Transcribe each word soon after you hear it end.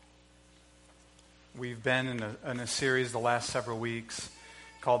We've been in a series the last several weeks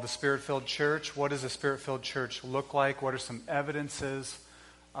called The Spirit-Filled Church. What does a Spirit-Filled church look like? What are some evidences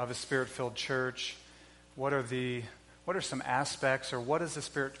of a Spirit-Filled church? What are some aspects, or what is a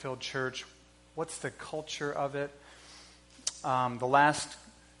Spirit-Filled church? What's the culture of it? The last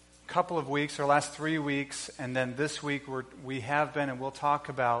couple of weeks, or last 3 weeks, and then this week we have been, and we'll talk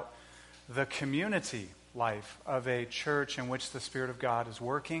about the community life of a church in which the Spirit of God is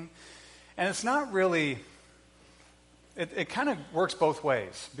working. And it's not really, it kind of works both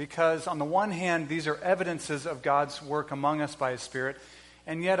ways, because on the one hand, these are evidences of God's work among us by His Spirit,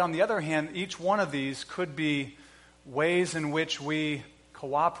 and yet on the other hand, each one of these could be ways in which we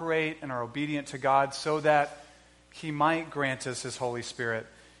cooperate and are obedient to God so that He might grant us His Holy Spirit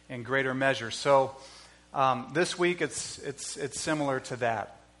in greater measure. So this week it's similar to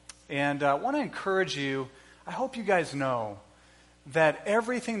that. And I want to encourage you, I hope you guys know that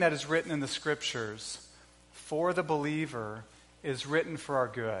everything that is written in the Scriptures for the believer is written for our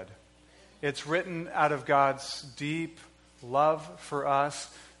good. It's written out of God's deep love for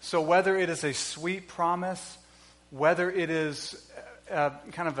us. So whether it is a sweet promise, whether it is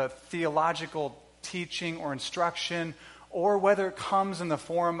kind of a theological teaching or instruction, or whether it comes in the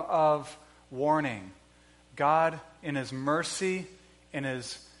form of warning, God, in His mercy, in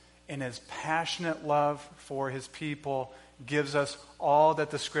His passionate love for His people, gives us all that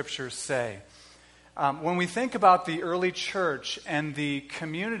the Scriptures say. When we think about the early church and the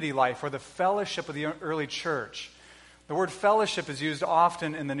community life or the fellowship of the early church, the word fellowship is used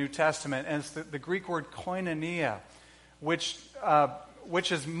often in the New Testament, and it's the Greek word koinonia, which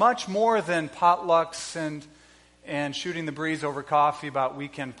is much more than potlucks and shooting the breeze over coffee about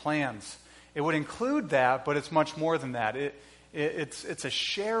weekend plans. It would include that, but it's much more than that. It's a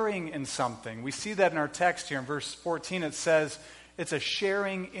sharing in something. We see that in our text here in verse 14. It says it's a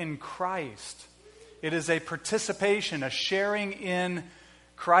sharing in Christ. It is a participation, a sharing in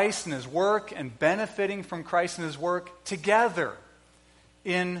Christ and His work, and benefiting from Christ and His work together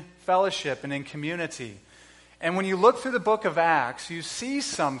in fellowship and in community. And when you look through the book of Acts, you see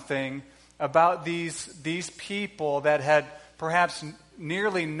something about these people that had perhaps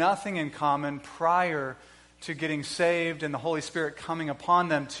nearly nothing in common prior to getting saved and the Holy Spirit coming upon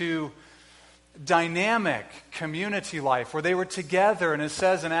them, to dynamic community life where they were together. And it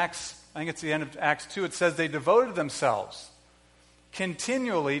says in Acts, I think it's the end of Acts 2, it says they devoted themselves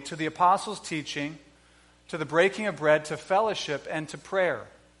continually to the apostles' teaching, to the breaking of bread, to fellowship, and to prayer.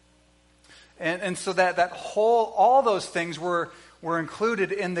 And so that all those things were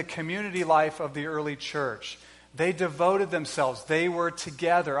included in the community life of the early church. They devoted themselves. They were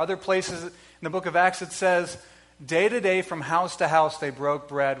together. Other places in the book of Acts it says, day to day, from house to house, they broke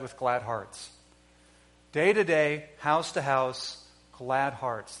bread with glad hearts. Day to day, house to house, glad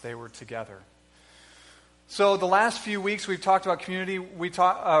hearts. They were together. So the last few weeks we've talked about community.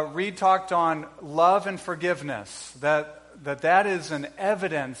 Reed talked on love and forgiveness. That is an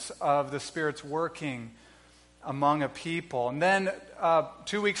evidence of the Spirit's working among a people. And then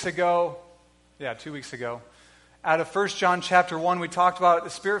 2 weeks ago, out of 1 John chapter 1, we talked about the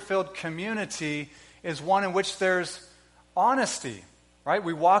Spirit-filled community is one in which there's honesty, right?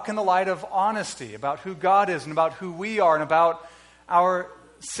 We walk in the light of honesty about who God is and about who we are and about our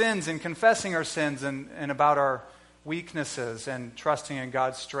sins and confessing our sins and about our weaknesses and trusting in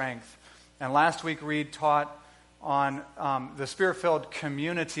God's strength. And last week, Reed taught on the Spirit-filled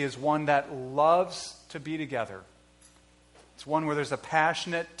community is one that loves to be together. It's one where there's a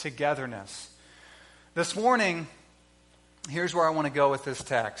passionate togetherness. This morning, here's where I want to go with this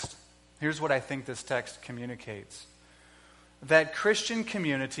text. Here's what I think this text communicates. That Christian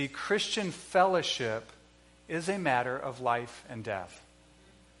community, Christian fellowship, is a matter of life and death.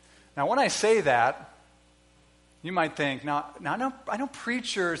 Now, when I say that, you might think, now I know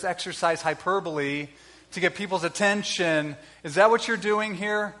preachers exercise hyperbole to get people's attention. Is that what you're doing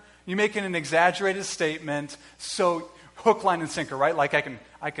here? You're making an exaggerated statement, so hook, line, and sinker, right? Like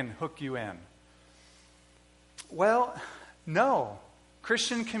I can hook you in. Well, no.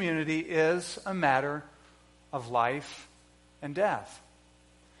 Christian community is a matter of life and death.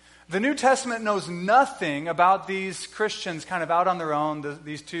 The New Testament knows nothing about these Christians kind of out on their own,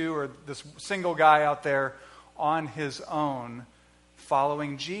 these two, or this single guy out there on his own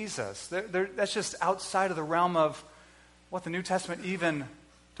following Jesus. That's just outside of the realm of what the New Testament even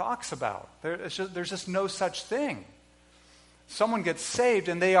talks about. There's just no such thing. Someone gets saved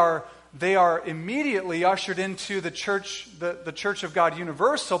and they are immediately ushered into the church of God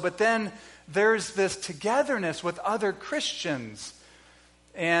universal, but then there's this togetherness with other Christians.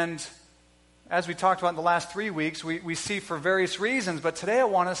 And as we talked about in the last 3 weeks, we see for various reasons, but today I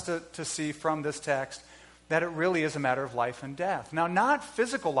want us to see from this text that it really is a matter of life and death. Now, not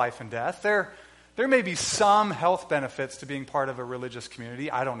physical life and death. There may be some health benefits to being part of a religious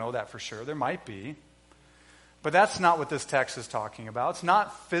community. I don't know that for sure. There might be. But that's not what this text is talking about. It's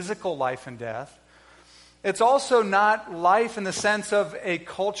not physical life and death. It's also not life in the sense of a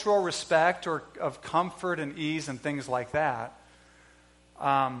cultural respect or of comfort and ease and things like that.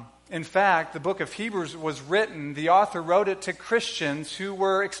 In fact, the book of Hebrews was written, the author wrote it to Christians who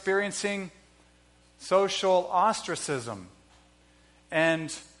were experiencing social ostracism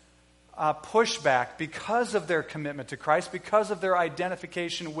and pushback because of their commitment to Christ, because of their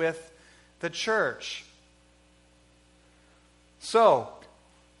identification with the church. So,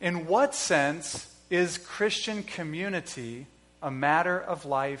 in what sense is Christian community a matter of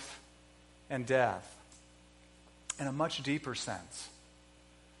life and death? In a much deeper sense.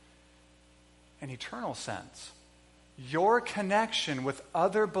 An eternal sense. Your connection with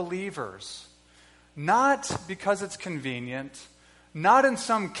other believers, not because it's convenient, not in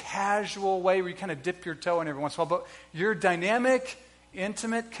some casual way where you kind of dip your toe in every once in a while, but your dynamic,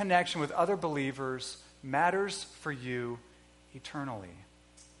 intimate connection with other believers matters for you eternally.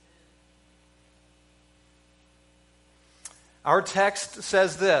 Our text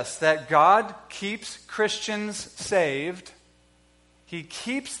says this, that God keeps Christians saved. He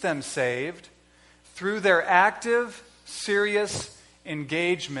keeps them saved through their active, serious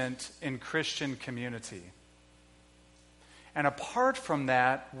engagement in Christian community. And apart from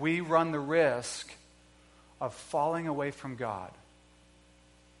that, we run the risk of falling away from God.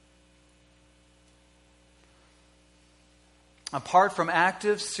 Apart from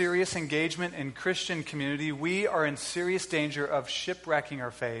active, serious engagement in Christian community, we are in serious danger of shipwrecking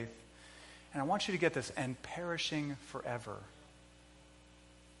our faith. And I want you to get this, and perishing forever.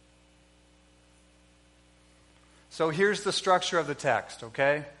 So here's the structure of the text,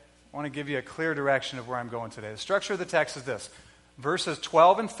 okay? I want to give you a clear direction of where I'm going today. The structure of the text is this. Verses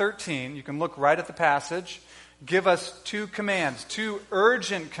 12 and 13, you can look right at the passage, give us two commands, two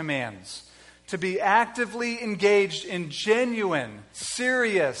urgent commands. To be actively engaged in genuine,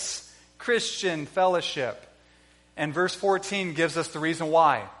 serious Christian fellowship. And verse 14 gives us the reason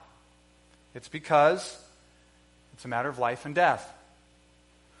why. It's because it's a matter of life and death.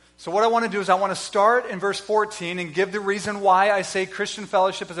 So what I want to do is I want to start in verse 14 and give the reason why I say Christian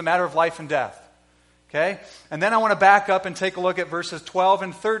fellowship is a matter of life and death. Okay? And then I want to back up and take a look at verses 12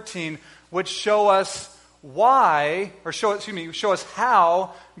 and 13, which show us show us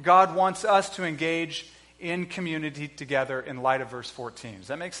how God wants us to engage in community together in light of verse 14. Does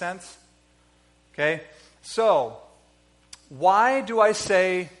that make sense? Okay? So, why do I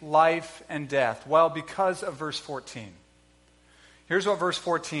say life and death? Well, because of verse 14. Here's what verse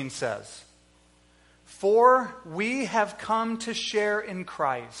 14 says. For we have come to share in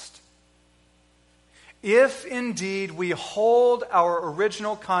Christ, if indeed we hold our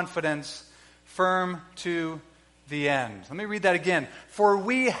original confidence firm to the end. Let me read that again. For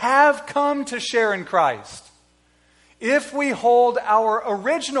we have come to share in Christ, if we hold our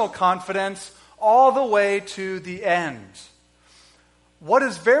original confidence all the way to the end. What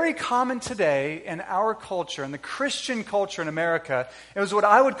is very common today in our culture, in the Christian culture in America, is what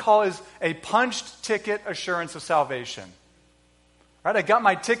I would call is a punched ticket assurance of salvation. Right? I got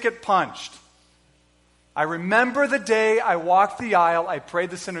my ticket punched. I remember the day I walked the aisle, I prayed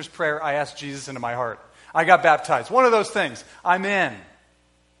the sinner's prayer, I asked Jesus into my heart. I got baptized. One of those things. I'm in.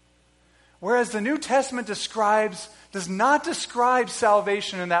 Whereas the New Testament does not describe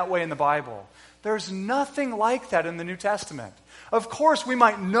salvation in that way in the Bible. There's nothing like that in the New Testament. Of course, we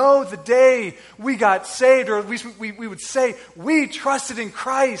might know the day we got saved, or at least we would say, we trusted in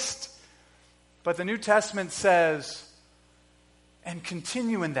Christ. But the New Testament says, and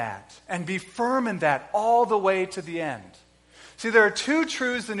continue in that, and be firm in that all the way to the end. See, there are two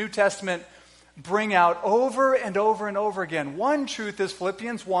truths the New Testament bring out over and over and over again. One truth is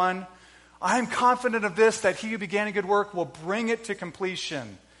Philippians 1, I am confident of this, that he who began a good work will bring it to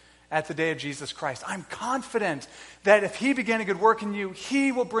completion at the day of Jesus Christ. I'm confident that if he began a good work in you,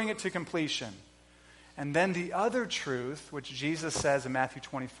 he will bring it to completion. And then the other truth, which Jesus says in Matthew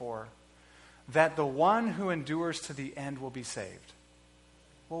 24, that the one who endures to the end will be saved.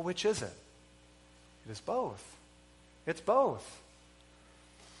 Well, which is it? It is both. It's both.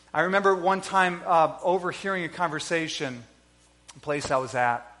 I remember one time overhearing a conversation, a place I was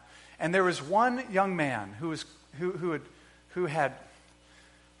at, and there was one young man who had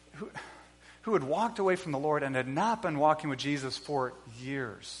walked away from the Lord and had not been walking with Jesus for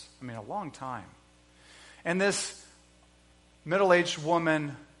years. I mean, a long time. And this middle-aged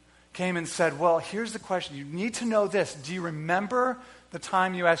woman came and said, well, here's the question. You need to know this. Do you remember the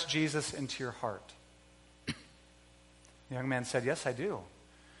time you asked Jesus into your heart? The young man said, yes, I do.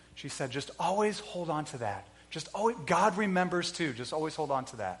 She said, just always hold on to that. Just always, God remembers too. Just always hold on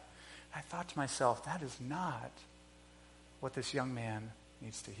to that. I thought to myself, that is not what this young man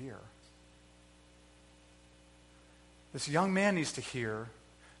needs to hear. This young man needs to hear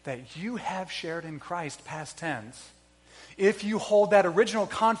that you have shared in Christ, past tense, if you hold that original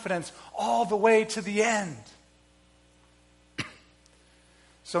confidence all the way to the end.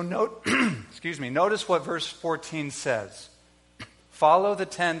 So notice what verse 14 says. Follow the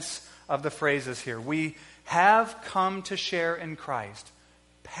tense of the phrases here. We have come to share in Christ.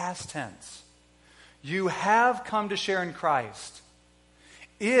 Past tense. You have come to share in Christ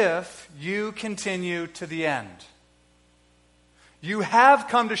if you continue to the end. You have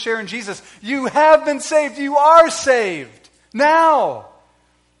come to share in Jesus. You have been saved. You are saved now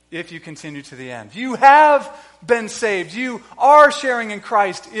if you continue to the end. You have been saved. You are sharing in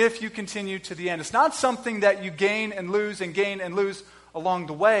Christ if you continue to the end. It's not something that you gain and lose along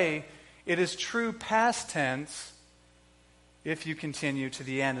the way. It is true past tense if you continue to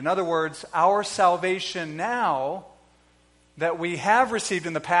the end. In other words, our salvation now that we have received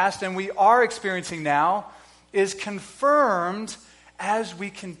in the past and we are experiencing now is confirmed as we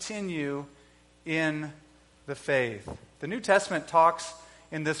continue in the faith. The New Testament talks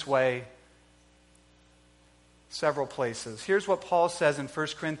in this way several places. Here's what Paul says in 1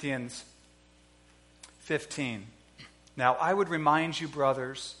 Corinthians 15. Now I would remind you,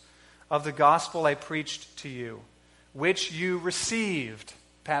 brothers, of the gospel I preached to you, which you received,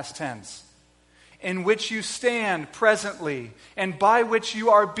 past tense, in which you stand presently, and by which you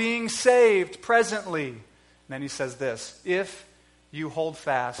are being saved presently. And then he says this, if you hold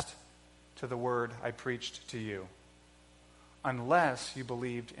fast to the word I preached to you, unless you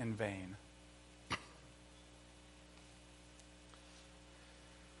believed in vain.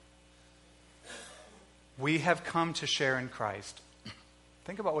 We have come to share in Christ.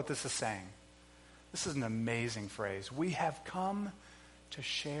 Think about what this is saying. This is an amazing phrase. We have come to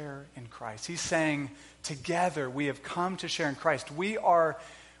share in Christ. He's saying, together we have come to share in Christ. We are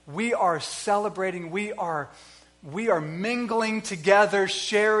celebrating, we are mingling together,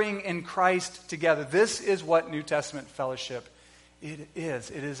 sharing in Christ together. This is what New Testament fellowship it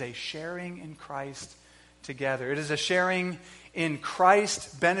is. It is a sharing in Christ together. It is a sharing in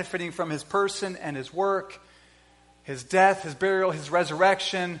Christ, benefiting from his person and his work, his death, his burial, his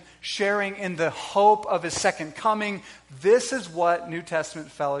resurrection, sharing in the hope of his second coming. This is what New Testament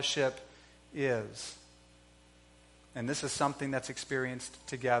fellowship is. And this is something that's experienced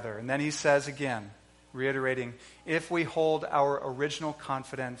together. And then he says again, reiterating, if we hold our original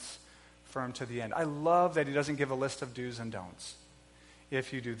confidence firm to the end. I love that he doesn't give a list of do's and don'ts.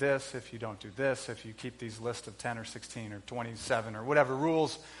 If you do this, if you don't do this, if you keep these lists of 10 or 16 or 27 or whatever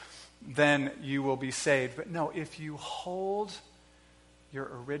rules, then you will be saved. But no, if you hold your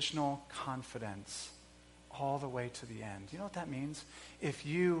original confidence all the way to the end, you know what that means? If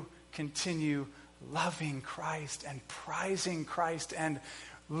you continue loving Christ and prizing Christ and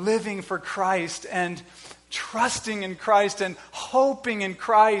living for Christ and trusting in Christ and hoping in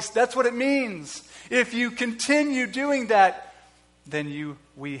Christ, that's what it means. If you continue doing that, then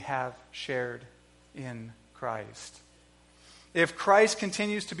we have shared in Christ. If Christ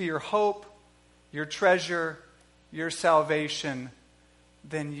continues to be your hope, your treasure, your salvation,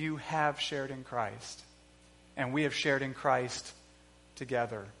 then you have shared in Christ. And we have shared in Christ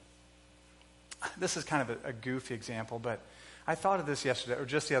together. This is kind of a goofy example, but I thought of this yesterday, or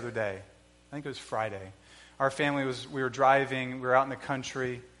just the other day. I think it was Friday. Our family we were driving, we were out in the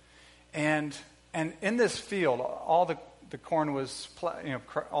country, and in this field, all the corn was,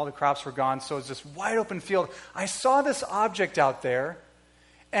 all the crops were gone, so it was this wide open field. I saw this object out there,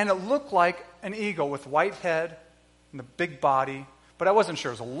 and it looked like an eagle with white head and the big body, but I wasn't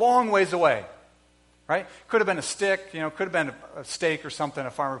sure. It was a long ways away, right? Could have been a stick, could have been a stake or something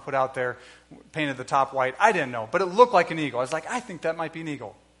a farmer put out there, painted the top white. I didn't know, but it looked like an eagle. I was like, I think that might be an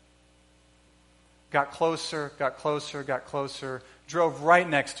eagle. Got closer, drove right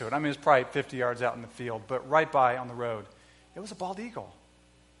next to it. I mean, it was probably 50 yards out in the field, but right by on the road. It was a bald eagle.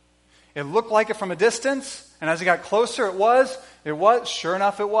 It looked like it from a distance, and as it got closer, it was. Sure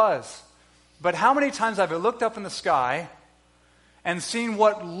enough, it was. But how many times have I looked up in the sky and seen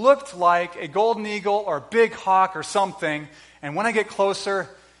what looked like a golden eagle or a big hawk or something, and when I get closer,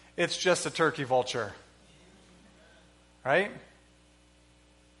 it's just a turkey vulture. Right?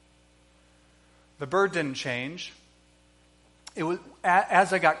 The bird didn't change. It was,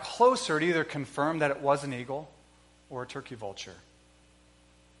 as I got closer, it either confirmed that it was an eagle or a turkey vulture.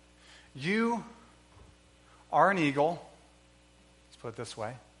 You are an eagle. Let's put it this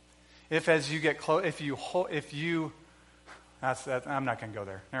way. If as you get close, I'm not going to go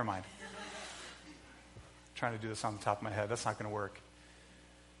there. Never mind. I'm trying to do this on the top of my head. That's not going to work.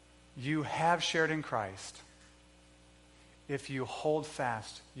 You have shared in Christ if you hold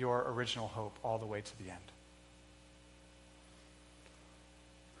fast your original hope all the way to the end.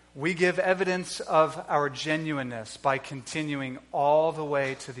 We give evidence of our genuineness by continuing all the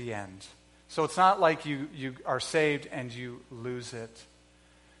way to the end. So it's not like you are saved and you lose it.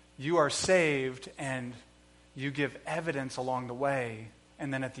 You are saved and you give evidence along the way,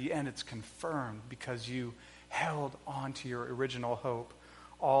 and then at the end it's confirmed because you held on to your original hope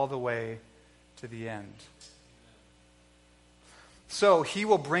all the way to the end. So he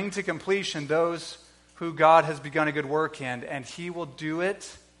will bring to completion those who God has begun a good work in, and he will do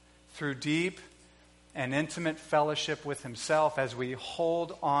it through deep and intimate fellowship with himself as we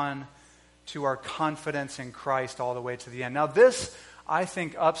hold on to our confidence in Christ all the way to the end. Now this, I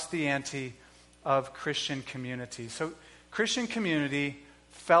think, ups the ante of Christian community. So Christian community,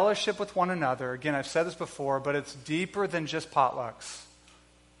 fellowship with one another, again, I've said this before, but it's deeper than just potlucks.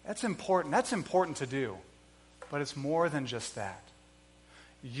 That's important. That's important to do. But it's more than just that.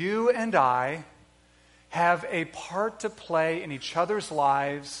 You and I have a part to play in each other's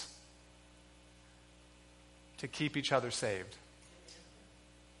lives to keep each other saved.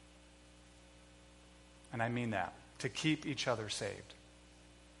 And I mean that, to keep each other saved.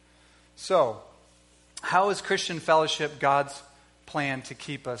 So, how is Christian fellowship God's plan to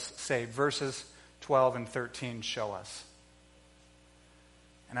keep us saved? Verses 12 and 13 show us.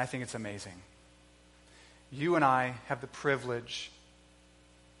 And I think it's amazing. You and I have the privilege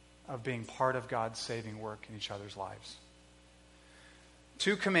of being part of God's saving work in each other's lives.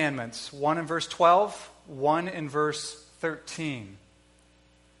 2 commandments, one in verse 12, one in verse 13.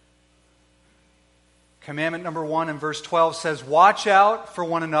 Commandment number 1 in verse 12 says, watch out for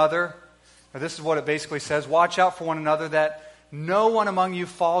one another. Now, this is what it basically says. Watch out for one another that no one among you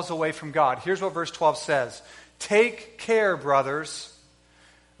falls away from God. Here's what verse 12 says. Take care, brothers,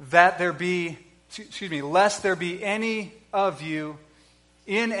 lest there be any of you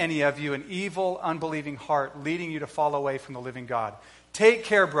an evil, unbelieving heart leading you to fall away from the living God. Take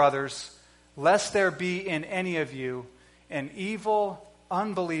care, brothers, lest there be in any of you an evil,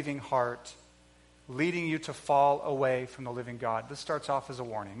 unbelieving heart leading you to fall away from the living God. This starts off as a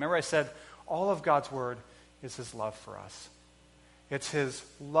warning. Remember I said all of God's word is his love for us. It's his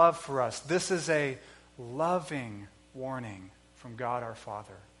love for us. This is a loving warning from God our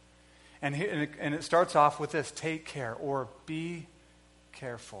Father. And it starts off with this, take care, or be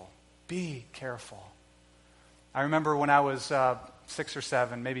careful. Be careful. I remember when I was 6 or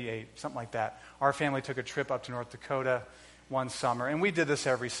 7, maybe 8, something like that. Our family took a trip up to North Dakota one summer, and we did this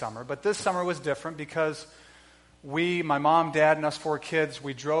every summer. But this summer was different because my mom, dad, and us 4 kids,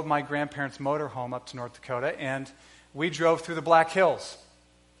 we drove my grandparents' motorhome up to North Dakota, and we drove through the Black Hills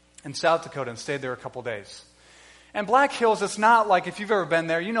in South Dakota and stayed there a couple days. And Black Hills, it's not like, if you've ever been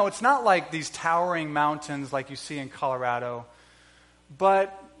there, you know, it's not like these towering mountains like you see in Colorado.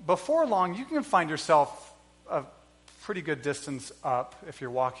 But before long, you can find yourself a pretty good distance up if you're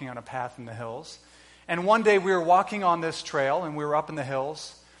walking on a path in the hills. And one day we were walking on this trail, and we were up in the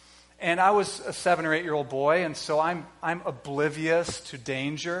hills. And I was a 7 or 8-year-old boy, and so I'm oblivious to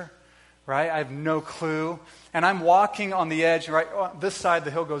danger, right? I have no clue. And I'm walking on the edge, right? On this side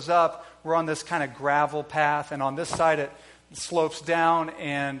the hill goes up. We're on this kind of gravel path, and on this side it slopes down,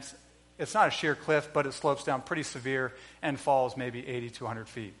 and it's not a sheer cliff, but it slopes down pretty severe and falls maybe 80 to 100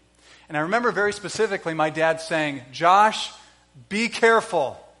 feet. And I remember very specifically my dad saying, Josh, be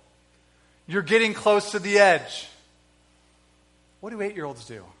careful. You're getting close to the edge. What do 8-year-olds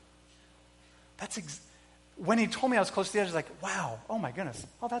do? When he told me I was close to the edge, I was like, wow, oh my goodness,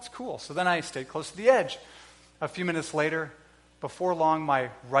 oh, that's cool. So then I stayed close to the edge. A few minutes later, before long, my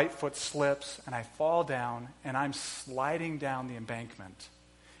right foot slips, and I fall down, and I'm sliding down the embankment.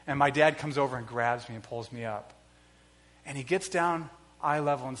 And my dad comes over and grabs me and pulls me up. And he gets down eye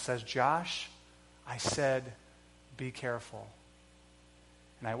level and says, Josh, I said, be careful.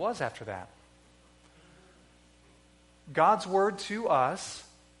 And I was after that. God's word to us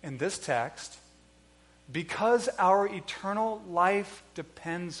in this text, because our eternal life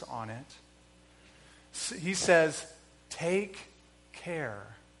depends on it, he says, take care.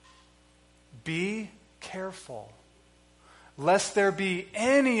 Be careful, lest there be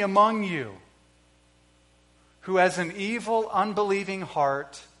any among you who has an evil, unbelieving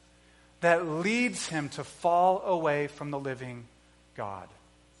heart that leads him to fall away from the living God.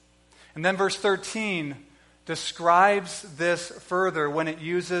 And then verse 13 describes this further when it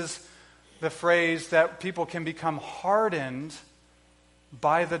uses the phrase that people can become hardened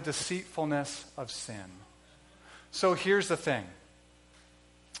by the deceitfulness of sin. So here's the thing.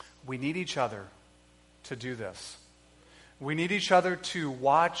 We need each other to do this. We need each other to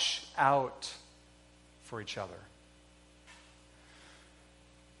watch out for each other.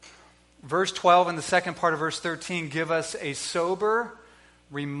 Verse 12 and the second part of verse 13 give us a sober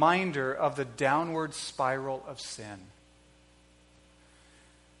reminder of the downward spiral of sin.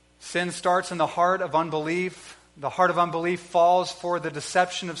 Sin starts in the heart of unbelief. The heart of unbelief falls for the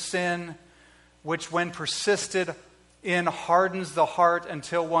deception of sin, which when persisted in hardens the heart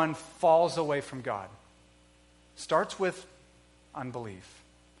until one falls away from God. Starts with unbelief,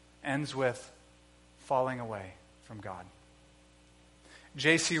 ends with falling away from God.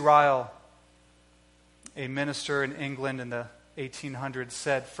 J.C. Ryle, a minister in England in the 1800s,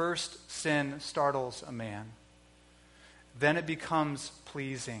 said, "First sin startles a man. Then it becomes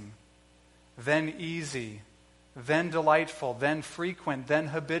pleasing, then easy, then delightful, then frequent, then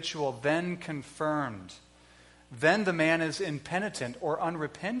habitual, then confirmed. Then the man is impenitent or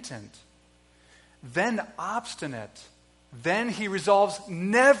unrepentant, then obstinate, then he resolves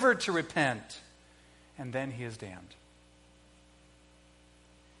never to repent, and then he is damned."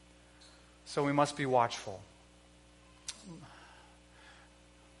 So we must be watchful.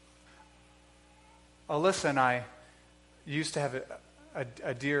 Alyssa and I used to have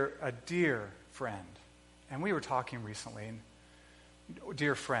a dear friend, and we were talking recently, and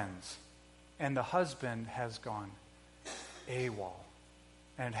dear friends, and the husband has gone AWOL,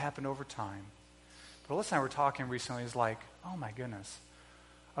 and it happened over time. But Alyssa and I were talking recently, it's like, oh my goodness,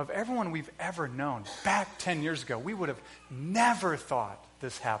 of everyone we've ever known, back 10 years ago, we would have never thought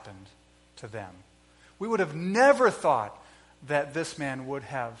this happened to them. We would have never thought that this man would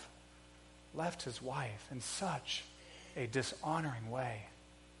have left his wife in such a dishonoring way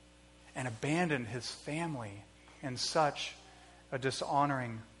and abandoned his family in such a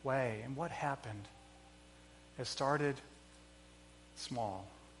dishonoring way. And what happened? It started small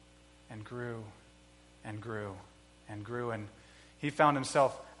and grew and grew and grew, and he found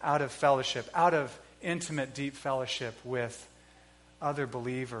himself out of fellowship, out of intimate, deep fellowship with other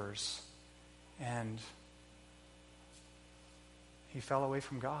believers, and he fell away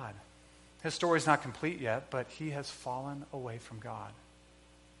from God. His story's not complete yet, but he has fallen away from God.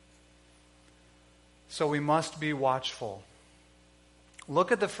 So we must be watchful.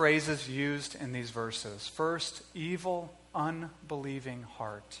 Look at the phrases used in these verses. First, evil, unbelieving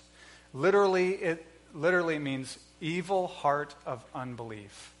heart. It literally means evil heart of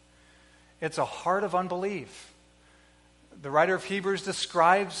unbelief. It's a heart of unbelief. The writer of Hebrews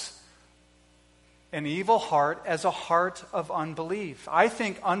describes an evil heart as a heart of unbelief. I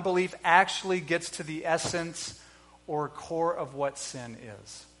think unbelief actually gets to the essence or core of what sin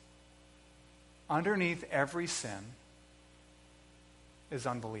is. Underneath every sin is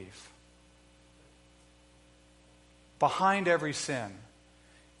unbelief. Behind every sin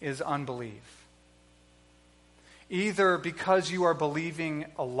is unbelief. Either because you are believing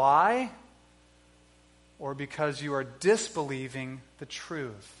a lie or because you are disbelieving the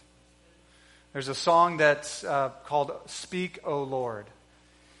truth. There's a song that's called "Speak, O Lord."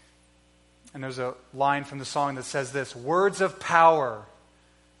 And there's a line from the song that says this: "Words of power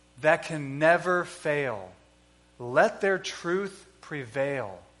that can never fail, let their truth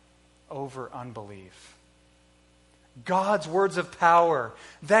prevail over unbelief." God's words of power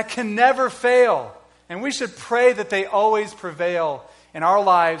that can never fail. And we should pray that they always prevail in our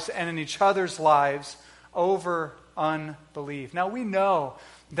lives and in each other's lives over unbelief. Now we know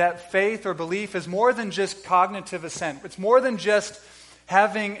that faith or belief is more than just cognitive assent. It's more than just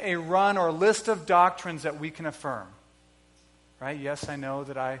having a run or list of doctrines that we can affirm. Right? Yes, I know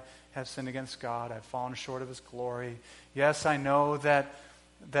that I have sinned against God. I've fallen short of His glory. Yes, I know that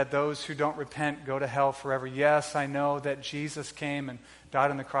those who don't repent go to hell forever. Yes, I know that Jesus came and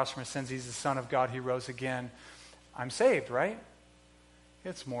died on the cross for my sins. He's the Son of God. He rose again. I'm saved, right?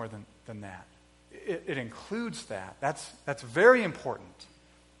 It's more than that. It includes that. That's very important.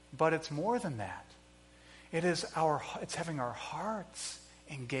 But it's more than that. It's having our hearts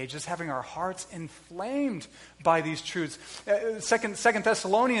engaged. It's having our hearts inflamed by these truths. Second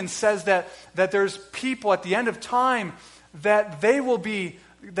Thessalonians says that there's people at the end of time that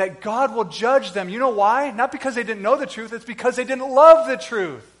that God will judge them. You know why? Not because they didn't know the truth. It's because they didn't love the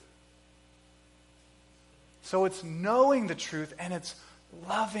truth. So it's knowing the truth and it's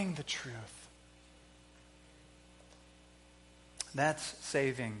loving the truth. That's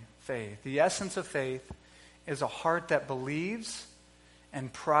saving faith. The essence of faith is a heart that believes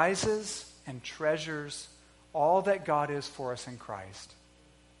and prizes and treasures all that God is for us in Christ.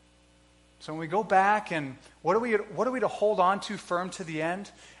 So when we go back and what are we to hold on to firm to the end?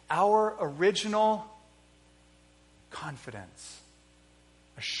 Our original confidence,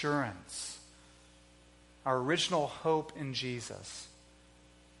 assurance, our original hope in Jesus.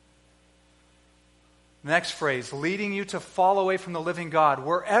 Next phrase, leading you to fall away from the living God.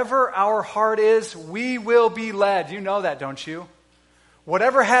 Wherever our heart is, we will be led. You know that, don't you?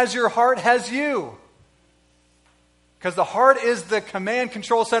 Whatever has your heart has you. Because the heart is the command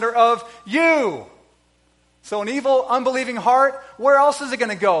control center of you. So an evil, unbelieving heart, where else is it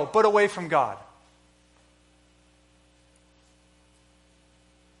going to go but away from God?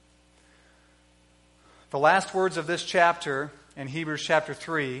 The last words of this chapter in Hebrews chapter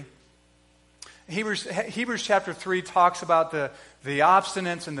 3. Hebrews chapter 3 talks about the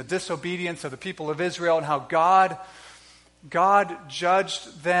obstinance and the disobedience of the people of Israel and how God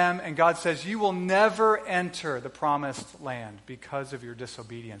judged them, and God says, you will never enter the promised land because of your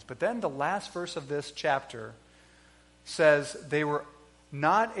disobedience. But then the last verse of this chapter says they were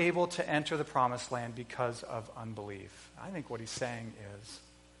not able to enter the promised land because of unbelief. I think what he's saying is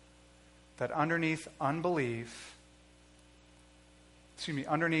that underneath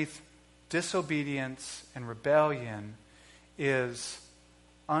disobedience and rebellion is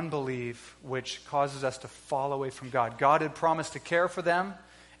unbelief, which causes us to fall away from God. God had promised to care for them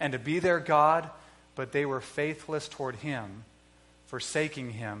and to be their God, but they were faithless toward Him,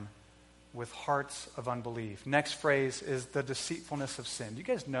 forsaking Him with hearts of unbelief. Next phrase is the deceitfulness of sin. Do you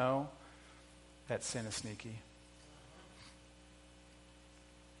guys know that sin is sneaky?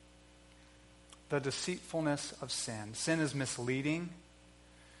 The deceitfulness of sin. Sin is misleading.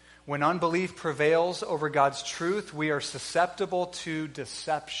 When unbelief prevails over God's truth, we are susceptible to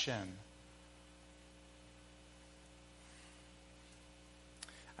deception.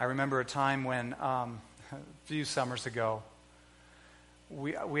 I remember a time when, a few summers ago,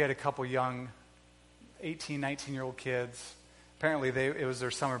 we had a couple young 18, 19-year-old kids. Apparently, it was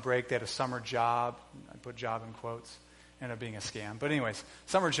their summer break. They had a summer job. I put job in quotes. Ended up being a scam. But anyways,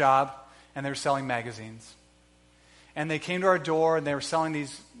 summer job, and they were selling magazines. And they came to our door, and they were selling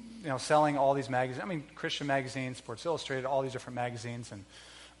selling all these magazines. I mean, Christian magazines, Sports Illustrated, all these different magazines. And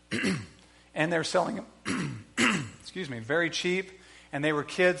and they were selling them, very cheap. And they were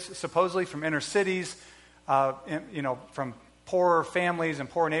kids, supposedly from inner cities, from poorer families and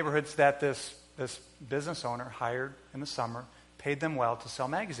poorer neighborhoods that this business owner hired in the summer, paid them well to sell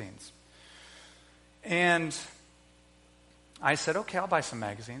magazines. And I said, okay, I'll buy some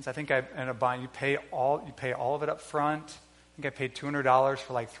magazines. I think I ended up buying, you pay all of it up front. I think I paid $200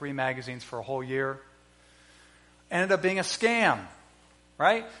 for like 3 magazines for a whole year. Ended up being a scam,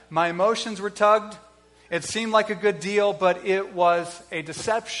 right? My emotions were tugged. It seemed like a good deal, but it was a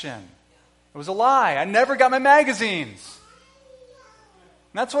deception. It was a lie. I never got my magazines.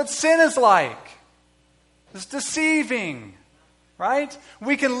 And that's what sin is like. It's deceiving, right?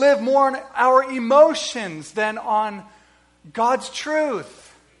 We can live more on our emotions than on God's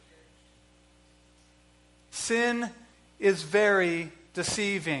truth. Sin is very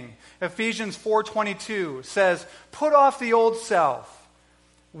deceiving. Ephesians 4:22 says, "Put off the old self,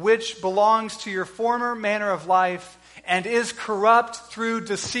 which belongs to your former manner of life and is corrupt through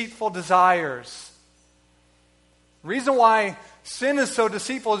deceitful desires." Reason why sin is so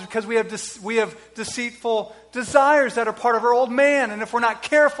deceitful is because we have deceitful desires that are part of our old man, and if we're not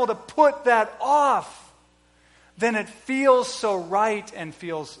careful to put that off, then it feels so right and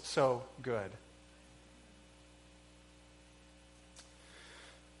feels so good.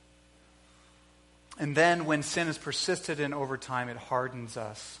 And then when sin is persisted in over time, it hardens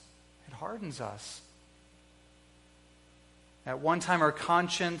us. It hardens us. At one time, our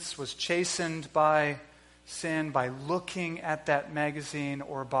conscience was chastened by sin, by looking at that magazine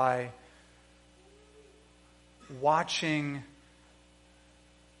or by watching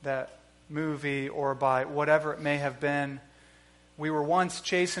that movie or by whatever it may have been. We were once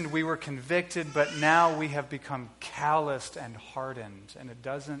chastened, we were convicted, but now we have become calloused and hardened, and it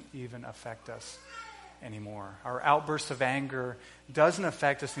doesn't even affect us anymore. Our outbursts of anger doesn't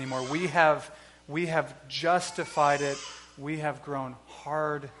affect us anymore. We have justified it. We have grown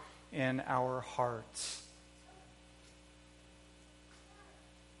hard in our hearts.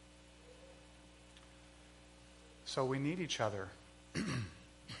 So we need each other.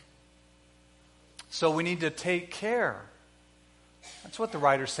 So we need to take care. That's what the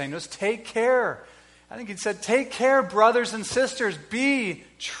writer's saying. Just take care. I think he said, take care, brothers and sisters. Be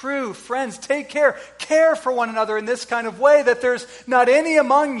true friends. Take care. Care for one another in this kind of way, that there's not any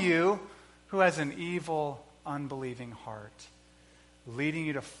among you who has an evil, unbelieving heart, leading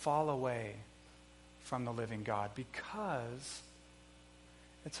you to fall away from the living God. Because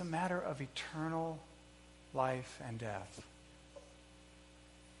It's a matter of eternal life and death.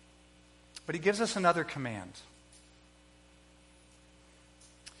 But he gives us another command.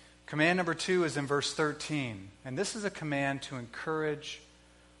 Command number 2 is in verse 13. And this is a command to encourage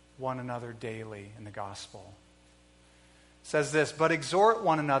one another daily in the gospel. It says this, but exhort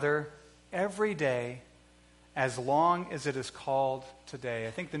one another every day as long as it is called today.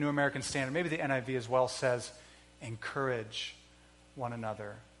 I think the New American Standard, maybe the NIV as well, says encourage one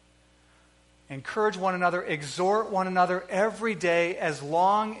another. Encourage one another, exhort one another every day as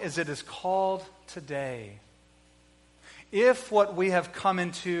long as it is called today. If what we have come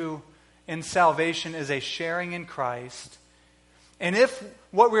into in salvation is a sharing in Christ, and if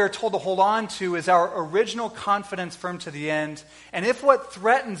what we are told to hold on to is our original confidence firm to the end, and if what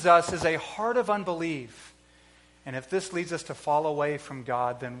threatens us is a heart of unbelief, and if this leads us to fall away from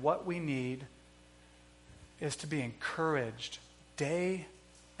God, then what we need is to be encouraged day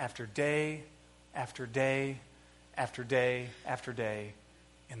after day after day after day after day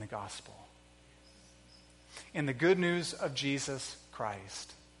in the gospel. In the good news of Jesus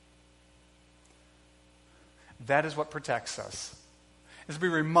Christ. That is what protects us. Is to be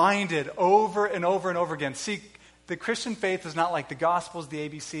reminded over and over and over again. See, the Christian faith is not like the Gospels, the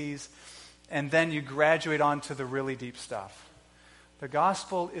ABCs, and then you graduate on to the really deep stuff. The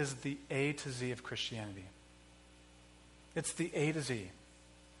gospel is the A to Z of Christianity. It's the A to Z.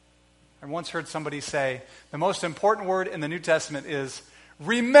 I once heard somebody say, the most important word in the New Testament is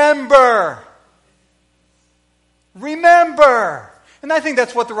remember. Remember. And I think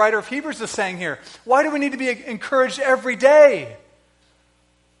that's what the writer of Hebrews is saying here. Why do we need to be encouraged every day?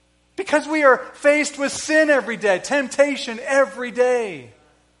 Because we are faced with sin every day, temptation every day.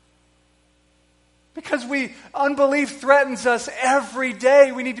 Because unbelief threatens us every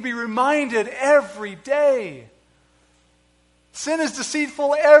day. We need to be reminded every day. Sin is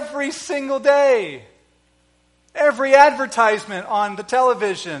deceitful every single day. Every advertisement on the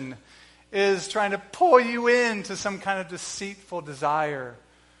television is trying to pull you into some kind of deceitful desire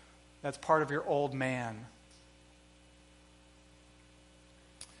that's part of your old man.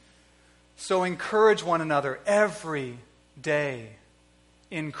 So encourage one another every day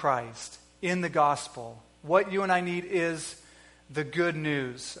in Christ, in the gospel. What you and I need is the good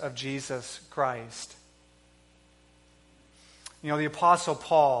news of Jesus Christ. You know, the Apostle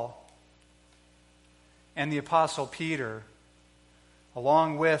Paul and the Apostle Peter,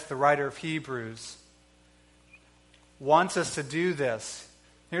 along with the writer of Hebrews, wants us to do this.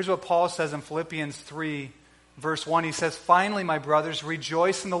 Here's what Paul says in Philippians 3, verse 1. He says, finally, my brothers,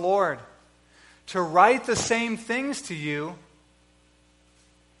 rejoice in the Lord. To write the same things to you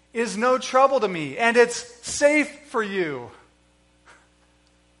is no trouble to me, and it's safe for you.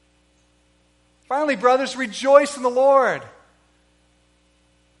 Finally, brothers, rejoice in the Lord.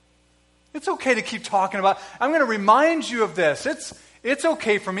 It's okay to keep talking about, I'm going to remind you of this. It's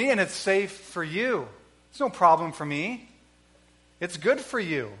okay for me, and it's safe for you. It's no problem for me. It's good for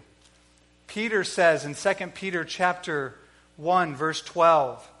you. Peter says in 2 Peter chapter 1, verse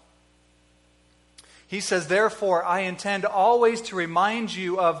 12, he says, therefore, I intend always to remind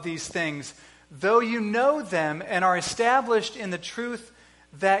you of these things, though you know them and are established in the truth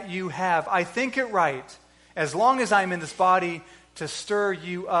that you have. I think it right, as long as I'm in this body, to stir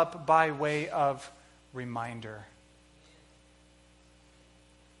you up by way of reminder.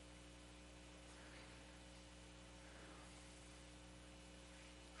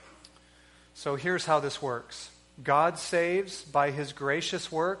 So here's how this works. God saves by His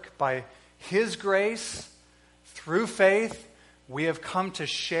gracious work, by His grace, through faith. We have come to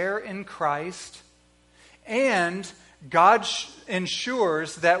share in Christ, and God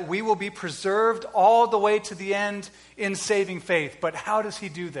ensures that we will be preserved all the way to the end in saving faith. But how does He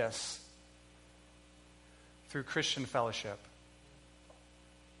do this? Through Christian fellowship,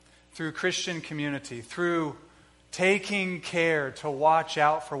 through Christian community, through taking care to watch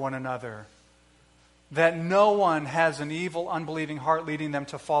out for one another, that no one has an evil, unbelieving heart leading them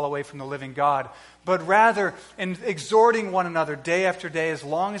to fall away from the living God, but rather in exhorting one another day after day, as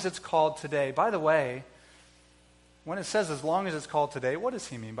long as it's called today. By the way, when it says as long as it's called today, what does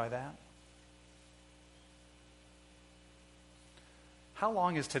he mean by that? How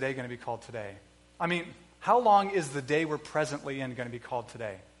long is today going to be called today? I mean, how long is the day we're presently in going to be called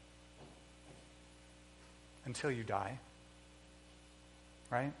today? Until you die.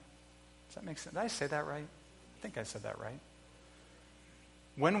 Right? Does that make sense? Did I say that right? I think I said that right.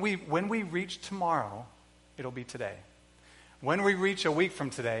 When we reach tomorrow, it'll be today. When we reach a week from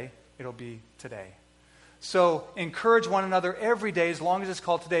today, it'll be today. So encourage one another every day as long as it's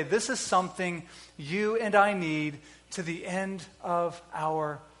called today. This is something you and I need to the end of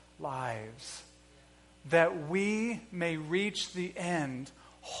our lives, that we may reach the end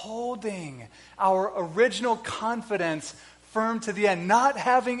holding our original confidence firm to the end, not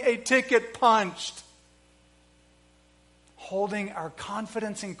having a ticket punched, holding our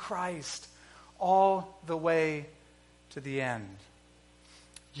confidence in Christ all the way to the end.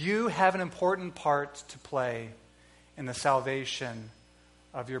 You have an important part to play in the salvation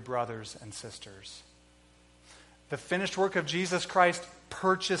of your brothers and sisters. The finished work of Jesus Christ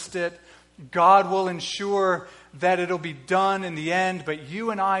purchased it. God will ensure that it'll be done in the end, but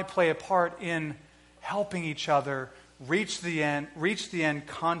you and I play a part in helping each other reach the end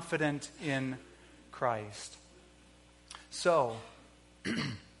confident in Christ. So,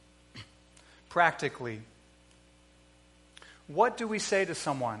 practically, what do we say to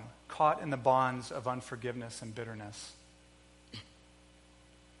someone caught in the bonds of unforgiveness and bitterness?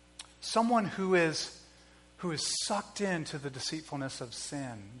 Someone who is sucked into the deceitfulness of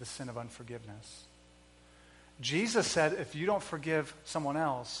sin, the sin of unforgiveness. Jesus said, if you don't forgive someone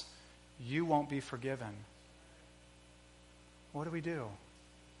else, you won't be forgiven. What do?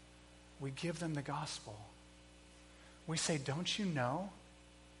 We give them the gospel. We say, don't you know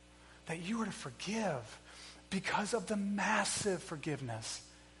that you are to forgive because of the massive forgiveness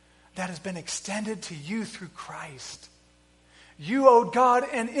that has been extended to you through Christ? You owed God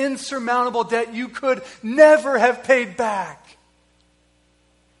an insurmountable debt you could never have paid back.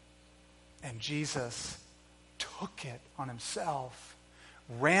 And Jesus took it on himself,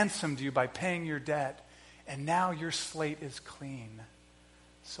 ransomed you by paying your debt, and now your slate is clean.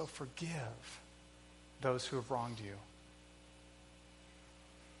 So forgive those who have wronged you.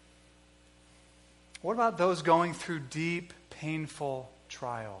 What about those going through deep, painful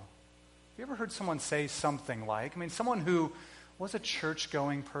trial? Have you ever heard someone say something like, someone who was a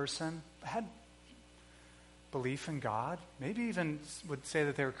church-going person, had belief in God, maybe even would say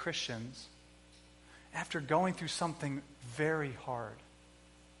that they were Christians, after going through something very hard,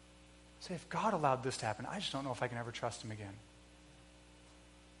 say, if God allowed this to happen, I just don't know if I can ever trust him again.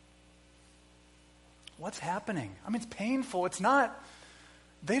 What's happening? It's painful. It's not,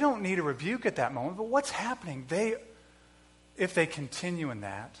 they don't need a rebuke at that moment, but what's happening? If they continue in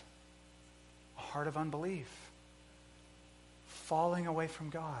that, a heart of unbelief, falling away from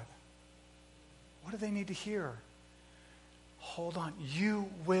God. What do they need to hear? Hold on. You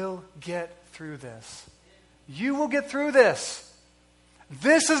will get through this. You will get through this.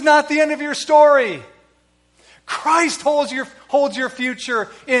 This is not the end of your story. Christ holds your future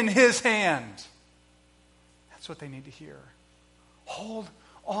in his hand. That's what they need to hear. Hold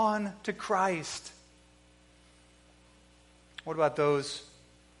on to Christ. What about those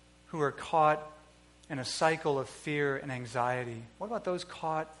who are caught in a cycle of fear and anxiety? What about those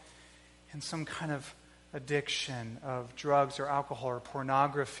caught in some kind of addiction of drugs or alcohol or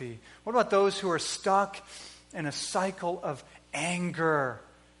pornography? What about those who are stuck in a cycle of anger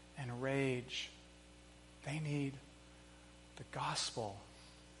and rage? They need the gospel.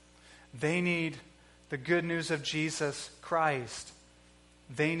 They need the good news of Jesus Christ.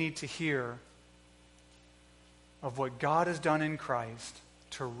 They need to hear of what God has done in Christ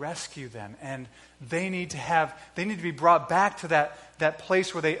to rescue them. And they need to be brought back to that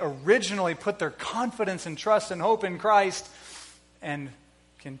place where they originally put their confidence and trust and hope in Christ and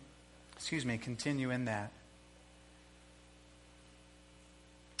continue in that.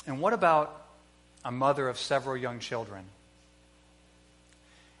 And what about a mother of several young children?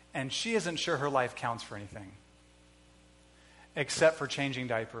 And she isn't sure her life counts for anything except for changing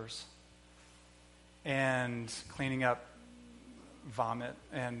diapers and cleaning up vomit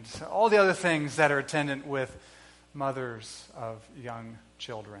and all the other things that are attendant with mothers of young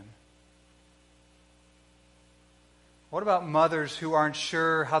children. What about mothers who aren't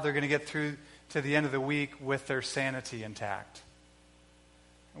sure how they're going to get through to the end of the week with their sanity intact?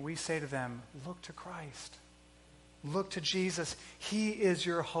 And we say to them, look to Christ. Look to Jesus. He is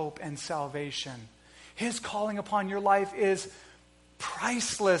your hope and salvation. His calling upon your life is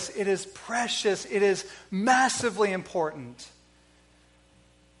priceless. It is precious. It is massively important.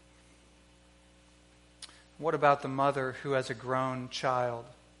 What about the mother who has a grown child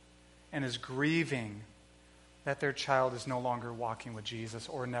and is grieving that their child is no longer walking with Jesus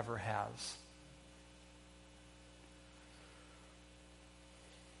or never has?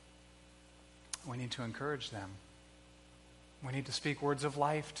 We need to encourage them. We need to speak words of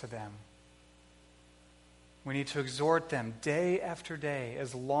life to them. We need to exhort them day after day,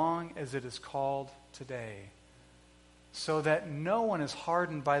 as long as it is called today, so that no one is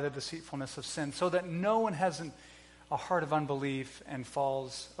hardened by the deceitfulness of sin, so that no one has a heart of unbelief and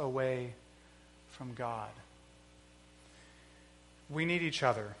falls away from God. We need each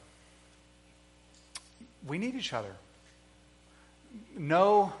other. We need each other.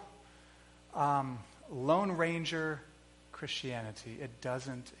 No Lone Ranger Christianity. It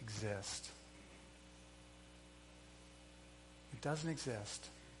doesn't exist. It doesn't exist.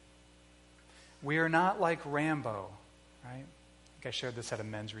 We are not like Rambo, right? I think I shared this at a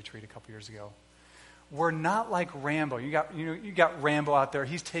men's retreat a couple years ago. We're not like Rambo. You got Rambo out there.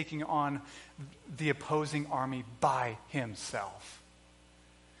 He's taking on the opposing army by himself.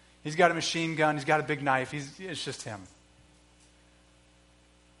 He's got a machine gun. He's got a big knife. It's just him.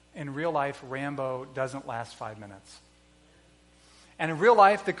 In real life, Rambo doesn't last 5 minutes. And in real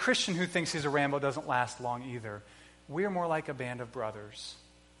life, the Christian who thinks he's a Rambo doesn't last long either. We are more like a band of brothers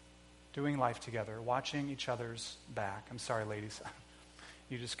doing life together, watching each other's back. I'm sorry, ladies.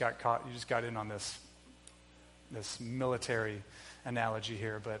 You just got caught. You just got in on this military analogy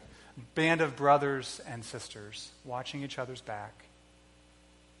here. But band of brothers and sisters watching each other's back,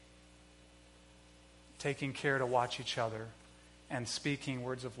 taking care to watch each other, and speaking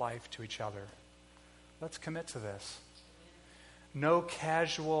words of life to each other. Let's commit to this. No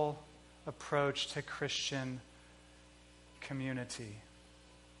casual approach to Christian community.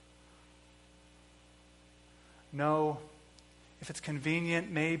 No, if it's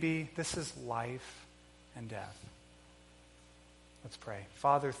convenient, maybe. This is life and death. Let's pray.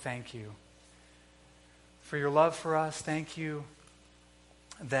 Father, thank you for your love for us. Thank you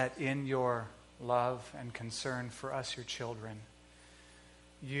that in your love and concern for us, your children,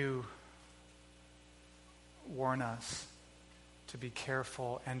 you warn us to be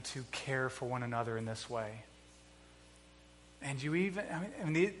careful and to care for one another in this way. And you even,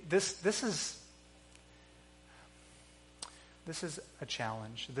 this is a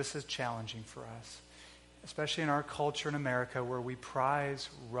challenge. This is challenging for us, especially in our culture in America where we prize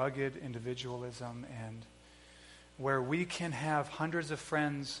rugged individualism and where we can have hundreds of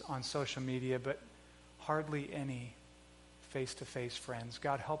friends on social media but hardly any face-to-face friends.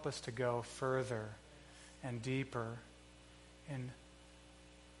 God, help us to go further and deeper in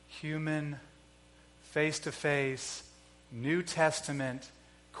human, face-to-face, New Testament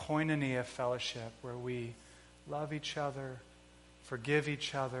koinonia fellowship where we love each other, forgive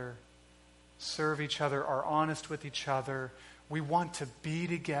each other, serve each other, are honest with each other. We want to be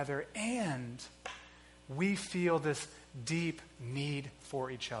together, and we feel this deep need for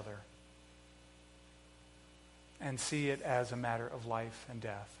each other and see it as a matter of life and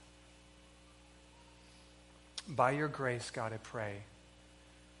death. By your grace, God, I pray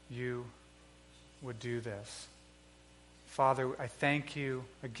you would do this. Father, I thank you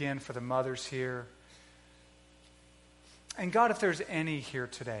again for the mothers here. And God, if there's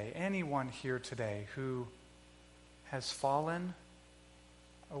anyone here today who has fallen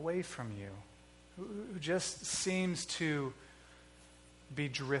away from you, who just seems to be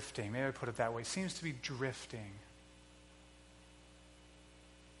drifting, maybe I put it that way, seems to be drifting.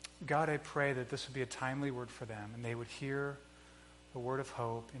 God, I pray that this would be a timely word for them and they would hear the word of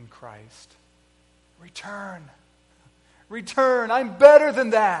hope in Christ. Return. Return. I'm better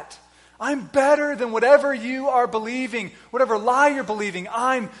than that. I'm better than whatever you are believing, whatever lie you're believing.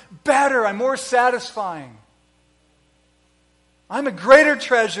 I'm better. I'm more satisfying. I'm a greater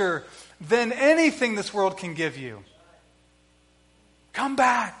treasure than anything this world can give you. Come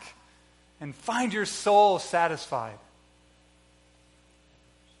back and find your soul satisfied.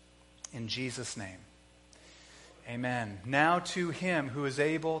 In Jesus' name, amen. Now to him who is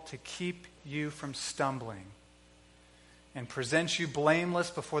able to keep you from stumbling and present you blameless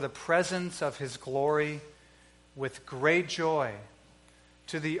before the presence of his glory with great joy,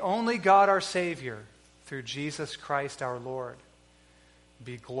 to the only God our Savior, through Jesus Christ our Lord,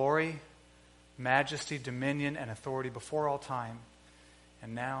 be glory, majesty, dominion, and authority before all time,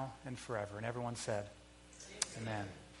 and now and forever. And everyone said, amen.